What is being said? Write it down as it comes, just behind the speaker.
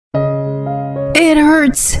It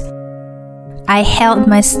hurts. I held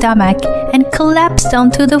my stomach and collapsed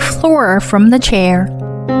onto the floor from the chair.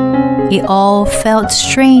 It all felt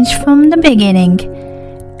strange from the beginning,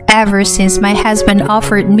 ever since my husband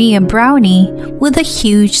offered me a brownie with a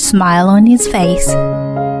huge smile on his face.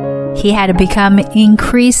 He had become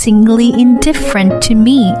increasingly indifferent to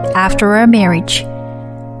me after our marriage,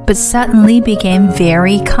 but suddenly became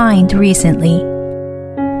very kind recently.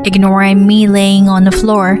 Ignoring me laying on the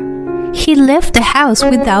floor, he left the house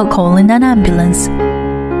without calling an ambulance.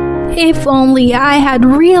 If only I had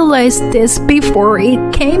realized this before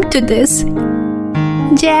it came to this.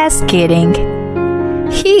 Just kidding.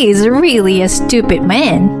 He is really a stupid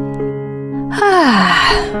man.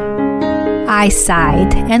 I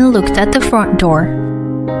sighed and looked at the front door.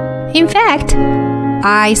 In fact,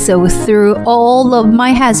 I saw through all of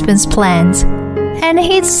my husband's plans and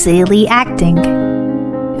his silly acting.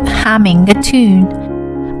 Humming a tune,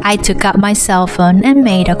 I took up my cell phone and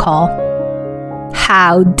made a call.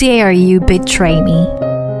 How dare you betray me?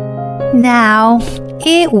 Now,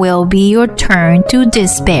 it will be your turn to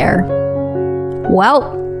despair.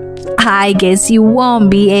 Well, I guess you won't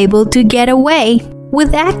be able to get away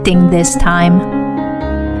with acting this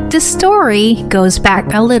time. The story goes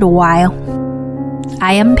back a little while.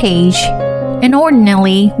 I am Paige, an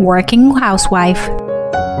ordinary working housewife.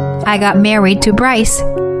 I got married to Bryce,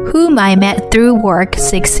 whom I met through work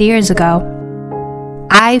 6 years ago.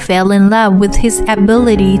 I fell in love with his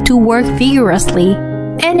ability to work vigorously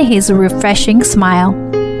and his refreshing smile.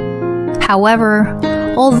 However,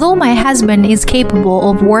 although my husband is capable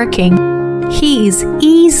of working, he is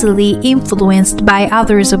easily influenced by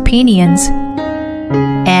others' opinions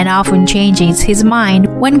and often changes his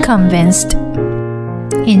mind when convinced.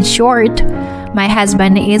 In short, my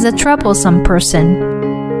husband is a troublesome person.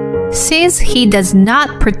 Since he does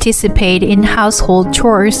not participate in household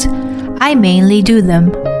chores, I mainly do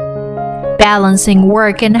them. Balancing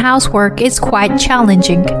work and housework is quite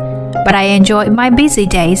challenging, but I enjoy my busy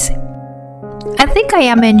days. I think I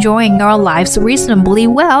am enjoying our lives reasonably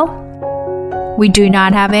well. We do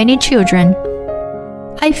not have any children.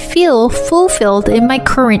 I feel fulfilled in my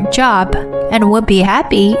current job and would be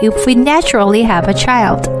happy if we naturally have a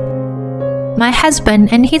child. My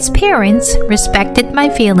husband and his parents respected my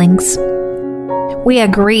feelings. We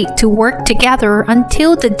agreed to work together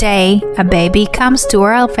until the day a baby comes to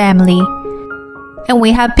our family, and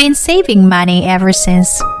we have been saving money ever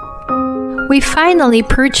since. We finally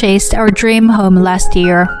purchased our dream home last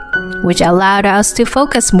year, which allowed us to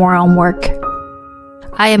focus more on work.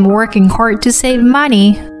 I am working hard to save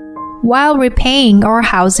money while repaying our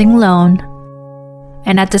housing loan.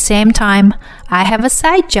 And at the same time, I have a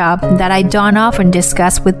side job that I don't often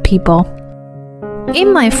discuss with people.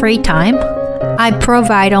 In my free time, I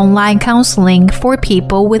provide online counseling for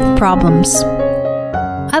people with problems.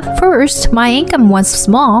 At first, my income was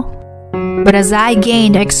small, but as I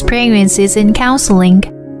gained experiences in counseling,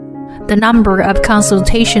 the number of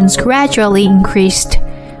consultations gradually increased,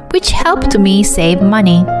 which helped me save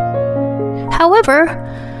money. However,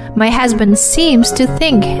 my husband seems to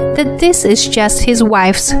think that this is just his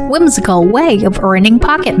wife's whimsical way of earning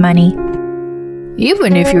pocket money.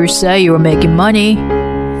 Even if you say you're making money,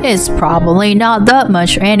 it's probably not that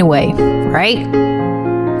much anyway, right?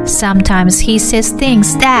 Sometimes he says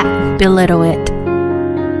things that belittle it.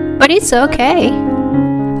 But it's okay.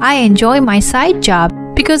 I enjoy my side job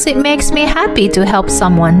because it makes me happy to help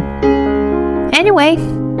someone. Anyway,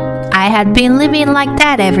 I had been living like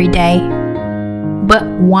that every day. But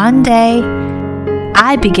one day,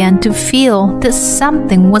 I began to feel that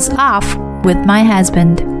something was off with my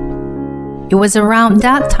husband. It was around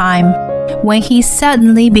that time when he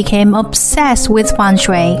suddenly became obsessed with feng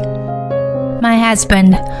shui. My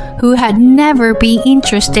husband, who had never been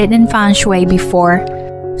interested in feng shui before,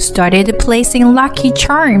 started placing lucky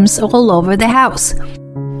charms all over the house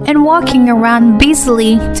and walking around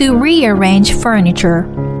busily to rearrange furniture.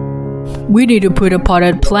 We need to put a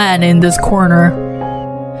potted plant in this corner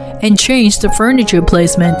and change the furniture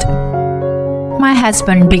placement. My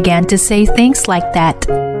husband began to say things like that.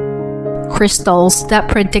 Crystals that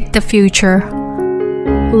predict the future,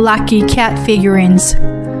 lucky cat figurines,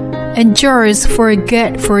 and jars for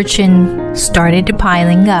good fortune started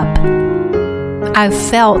piling up. I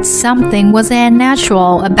felt something was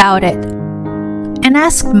unnatural about it and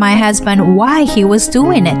asked my husband why he was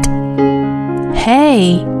doing it.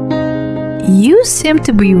 Hey, you seem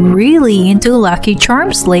to be really into Lucky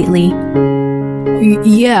Charms lately.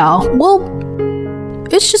 Yeah, well,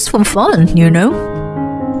 it's just for fun, you know.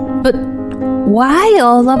 But why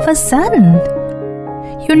all of a sudden?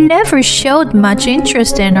 You never showed much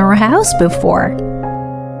interest in our house before.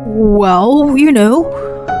 Well,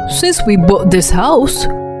 since we bought this house,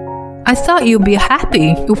 I thought you'd be happy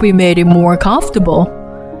if we made it more comfortable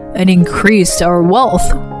and increased our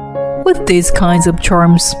wealth with these kinds of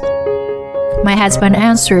charms. My husband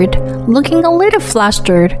answered, looking a little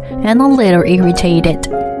flustered and a little irritated.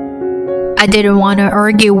 I didn't want to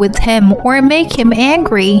argue with him or make him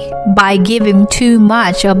angry by giving too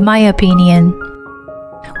much of my opinion.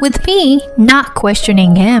 With me not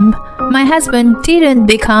questioning him, my husband didn't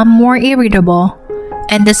become more irritable,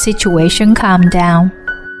 and the situation calmed down.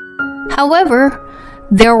 However,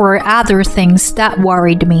 there were other things that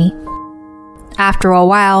worried me. After a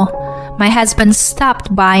while, my husband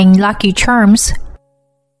stopped buying Lucky Charms,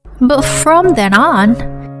 but from then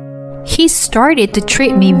on, he started to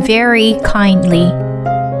treat me very kindly.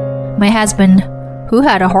 My husband, who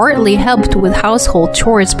had hardly helped with household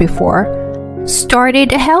chores before,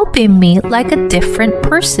 started helping me like a different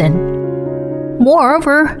person.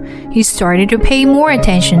 Moreover, he started to pay more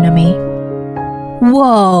attention to me.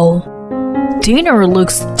 Whoa, dinner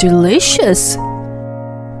looks delicious.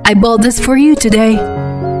 I bought this for you today.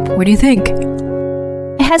 What do you think?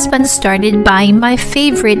 My husband started buying my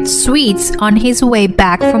favorite sweets on his way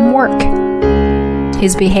back from work.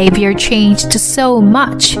 His behavior changed so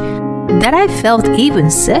much that I felt even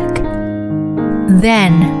sick.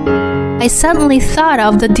 Then, I suddenly thought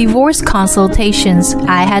of the divorce consultations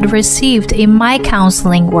I had received in my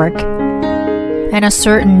counseling work, and a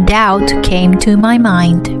certain doubt came to my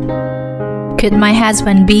mind. Could my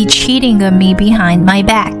husband be cheating on me behind my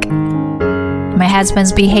back? My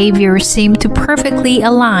husband's behavior seemed to perfectly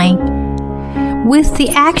align with the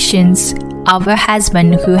actions of a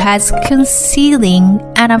husband who has concealing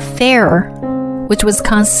an affair, which was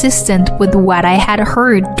consistent with what I had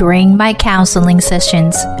heard during my counseling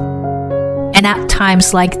sessions. And at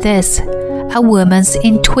times like this, a woman's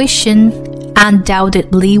intuition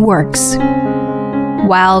undoubtedly works.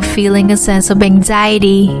 While feeling a sense of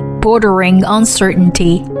anxiety bordering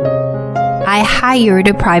uncertainty, I hired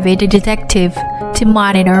a private detective to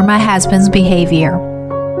monitor my husband's behavior.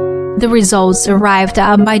 The results arrived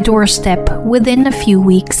at my doorstep within a few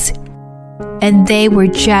weeks, and they were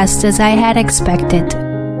just as I had expected.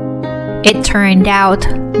 It turned out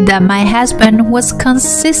that my husband was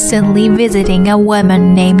consistently visiting a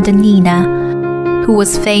woman named Nina, who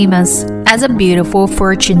was famous as a beautiful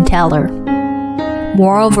fortune teller.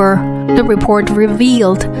 Moreover, the report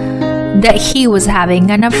revealed that he was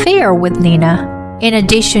having an affair with Nina, in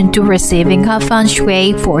addition to receiving her feng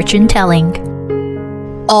shui fortune telling.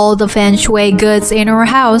 All the feng shui goods in our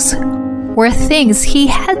house were things he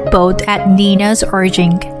had bought at Nina's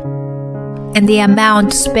urging, and the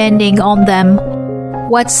amount spending on them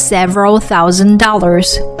was several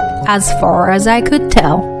 $1,000s, as far as I could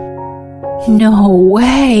tell. No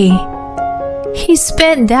way! He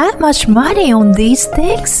spent that much money on these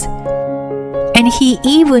things? And he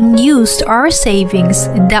even used our savings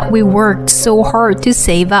that we worked so hard to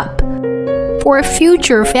save up for a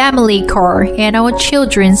future family car and our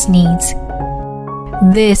children's needs.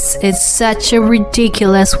 This is such a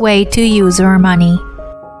ridiculous way to use our money.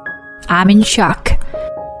 I'm in shock.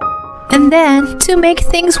 And then, to make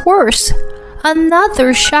things worse,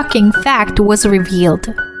 another shocking fact was revealed.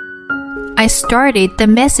 I started the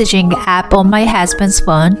messaging app on my husband's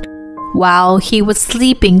phone while he was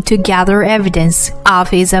sleeping to gather evidence of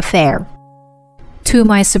his affair. To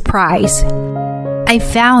my surprise, I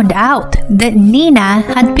found out that Nina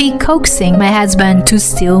had been coaxing my husband to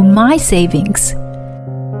steal my savings.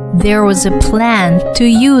 There was a plan to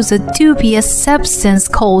use a dubious substance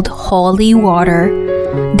called holy water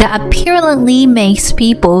that apparently makes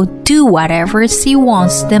people do whatever she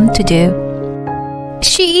wants them to do.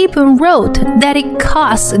 She even wrote that it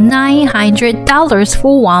costs $900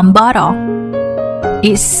 for one bottle.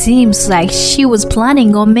 It seems like she was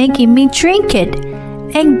planning on making me drink it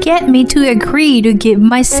and get me to agree to give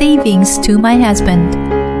my savings to my husband.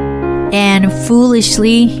 And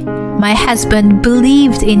foolishly, my husband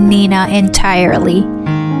believed in Nina entirely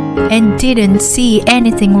and didn't see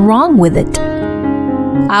anything wrong with it.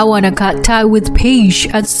 I want to cut tie with Paige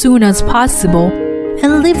as soon as possible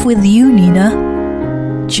and live with you, Nina.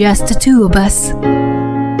 Just the two of us.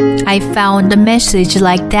 I found a message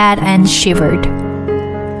like that and shivered.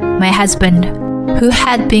 My husband, who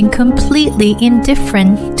had been completely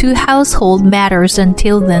indifferent to household matters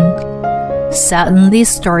until then, suddenly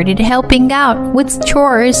started helping out with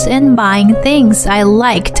chores and buying things I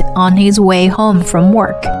liked on his way home from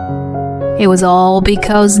work. It was all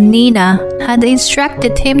because Nina had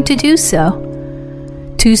instructed him to do so,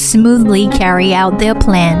 to smoothly carry out their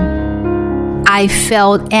plan. I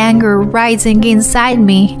felt anger rising inside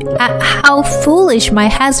me at how foolish my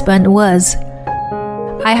husband was.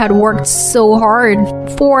 I had worked so hard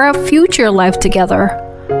for a future life together,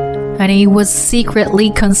 and he was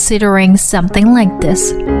secretly considering something like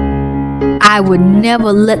this. I would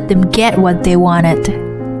never let them get what they wanted.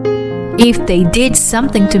 If they did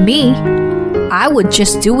something to me, I would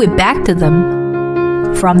just do it back to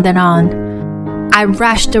them. From then on, I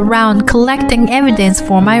rushed around collecting evidence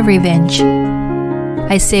for my revenge.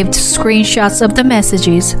 I saved screenshots of the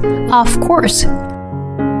messages, of course,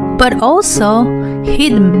 but also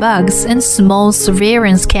hidden bugs and small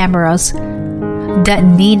surveillance cameras that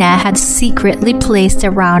Nina had secretly placed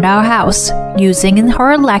around our house using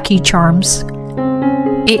her lucky charms.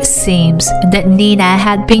 It seems that Nina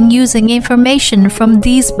had been using information from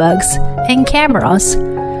these bugs and cameras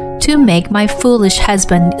to make my foolish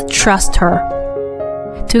husband trust her.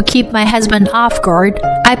 To keep my husband off guard,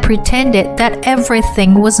 I pretended that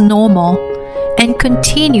everything was normal and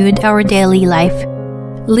continued our daily life,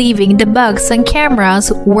 leaving the bugs and cameras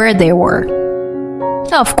where they were.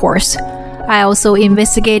 Of course, I also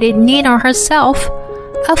investigated Nina herself,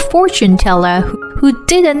 a fortune teller who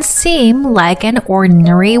didn't seem like an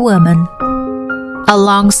ordinary woman.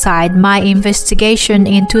 Alongside my investigation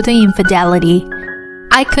into the infidelity,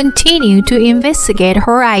 I continued to investigate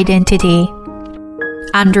her identity.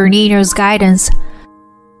 Under Nina's guidance,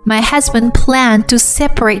 my husband planned to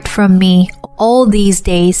separate from me all these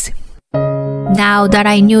days. Now that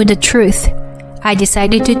I knew the truth, I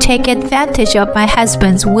decided to take advantage of my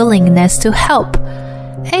husband's willingness to help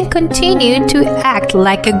and continue to act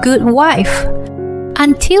like a good wife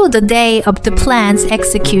until the day of the plan's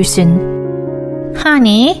execution.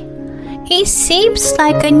 Honey, it seems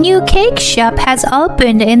like a new cake shop has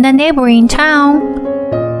opened in the neighboring town.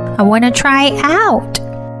 I want to try it out.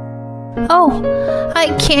 Oh,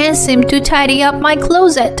 I can't seem to tidy up my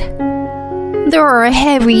closet. There are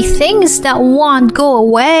heavy things that won't go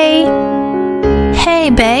away. Hey,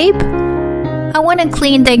 babe. I want to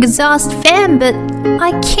clean the exhaust fan, but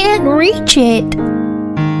I can't reach it.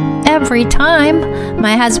 Every time,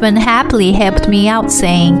 my husband happily helped me out,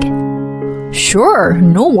 saying, "Sure,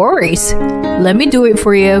 no worries. Let me do it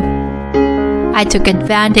for you." I took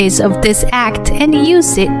advantage of this act and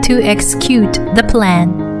used it to execute the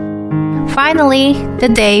plan. Finally, the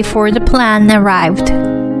day for the plan arrived.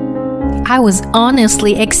 I was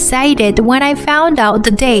honestly excited when I found out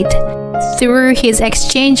the date through his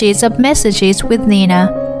exchanges of messages with Nina.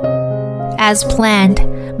 As planned,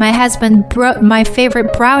 my husband brought my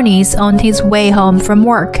favorite brownies on his way home from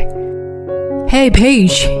work. "Hey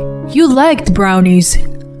Paige, you liked brownies,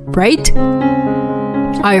 right?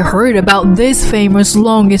 I heard about this famous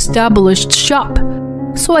long-established shop,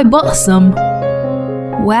 so I bought some."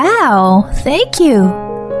 Wow, thank you.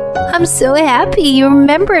 I'm so happy you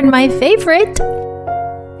remembered my favorite.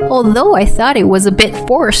 Although I thought it was a bit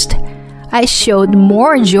forced, I showed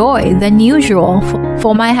more joy than usual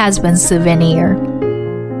for my husband's souvenir.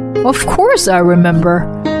 "Of course I remember.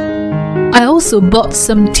 I also bought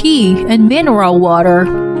some tea and mineral water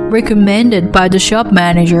recommended by the shop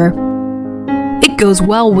manager. It goes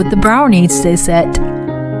well with the brownies," they said.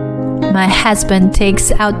 My husband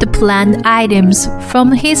takes out the planned items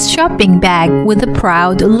from his shopping bag with a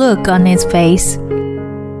proud look on his face.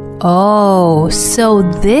 Oh, so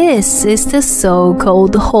this is the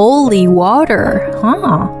so-called holy water,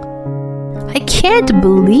 huh? I can't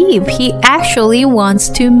believe he actually wants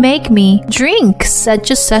to make me drink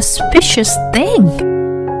such a suspicious thing.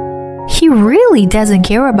 He really doesn't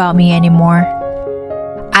care about me anymore.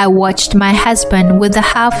 I watched my husband with a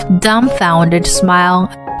half dumbfounded smile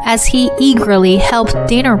as he eagerly helped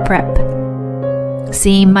dinner prep.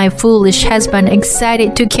 Seeing my foolish husband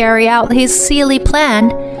excited to carry out his silly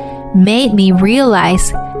plan made me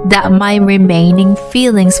realize that my remaining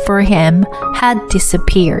feelings for him had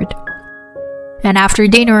disappeared. And after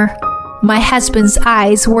dinner, my husband's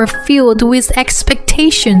eyes were filled with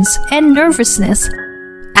expectations and nervousness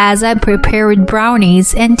as I prepared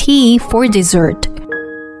brownies and tea for dessert.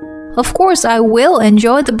 Of course, I will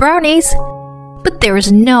enjoy the brownies, but there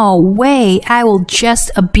is no way I will just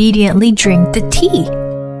obediently drink the tea.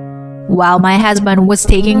 While my husband was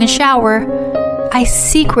taking a shower, I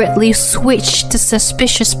secretly switched the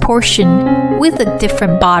suspicious portion with a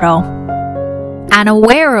different bottle.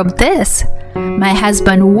 Unaware of this, my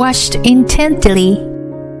husband watched intently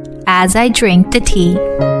as I drank the tea.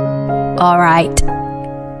 Alright,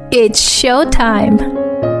 it's showtime.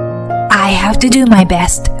 I have to do my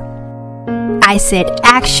best. I said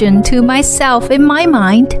action to myself in my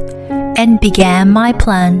mind and began my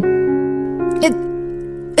plan.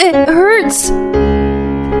 It hurts.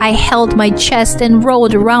 I held my chest and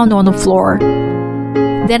rolled around on the floor.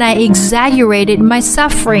 Then I exaggerated my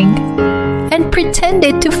suffering and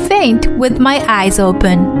pretended to faint with my eyes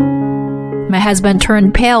open. My husband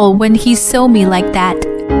turned pale when he saw me like that.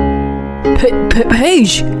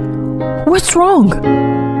 Paige, what's wrong?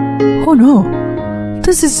 Oh no,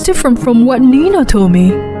 this is different from what Nina told me.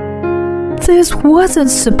 This wasn't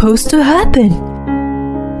supposed to happen.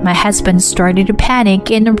 My husband started to panic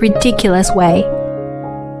in a ridiculous way.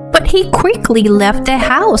 But he quickly left the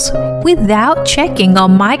house without checking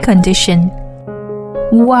on my condition.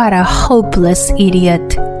 What a hopeless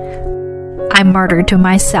idiot, I muttered to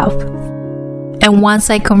myself. And once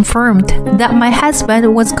I confirmed that my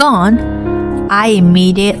husband was gone, I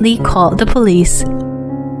immediately called the police.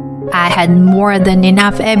 I had more than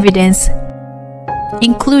enough evidence,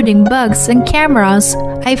 including bugs and cameras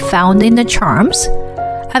I found in the charms,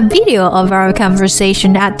 a video of our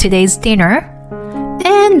conversation at today's dinner,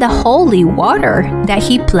 and the holy water that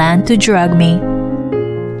he planned to drug me.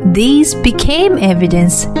 These became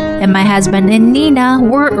evidence, and my husband and Nina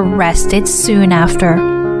were arrested soon after.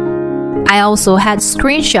 I also had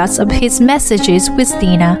screenshots of his messages with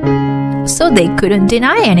Nina, so they couldn't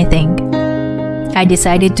deny anything. I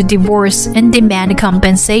decided to divorce and demand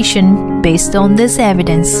compensation based on this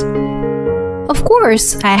evidence. Of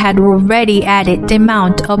course, I had already added the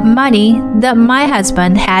amount of money that my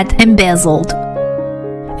husband had embezzled.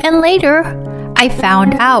 And later, I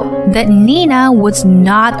found out that Nina was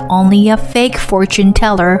not only a fake fortune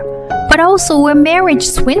teller, but also a marriage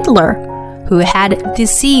swindler who had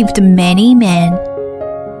deceived many men.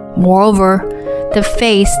 Moreover, the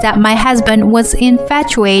face that my husband was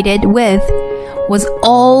infatuated with was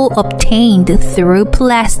all obtained through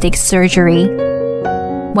plastic surgery.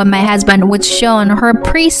 When my husband was shown her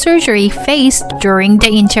pre-surgery face during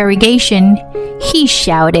the interrogation, he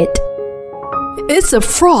shouted, "It's a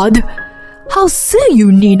fraud! How say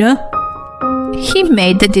you, Nina?" He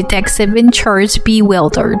made the detective in charge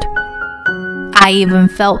bewildered. I even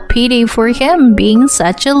felt pity for him being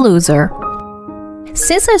such a loser.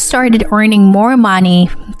 Since I started earning more money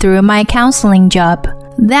through my counseling job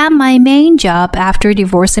than my main job after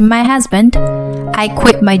divorcing my husband, I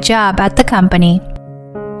quit my job at the company.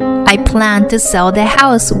 I planned to sell the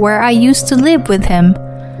house where I used to live with him,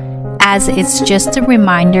 as it's just a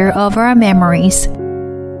reminder of our memories.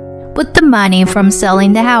 With the money from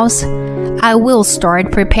selling the house, I will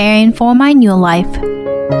start preparing for my new life.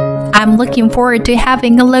 I'm looking forward to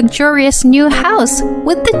having a luxurious new house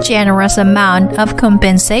with the generous amount of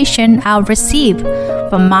compensation I'll receive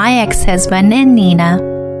from my ex-husband and Nina.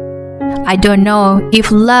 I don't know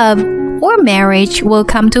if love or marriage will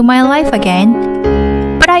come to my life again,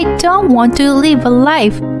 but I don't want to live a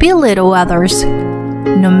life belittle others,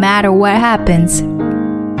 no matter what happens.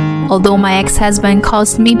 Although my ex-husband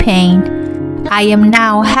caused me pain, I am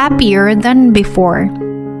now happier than before.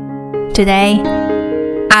 Today,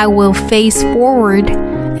 I will face forward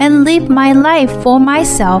and live my life for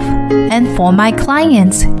myself and for my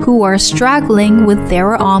clients who are struggling with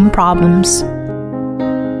their own problems.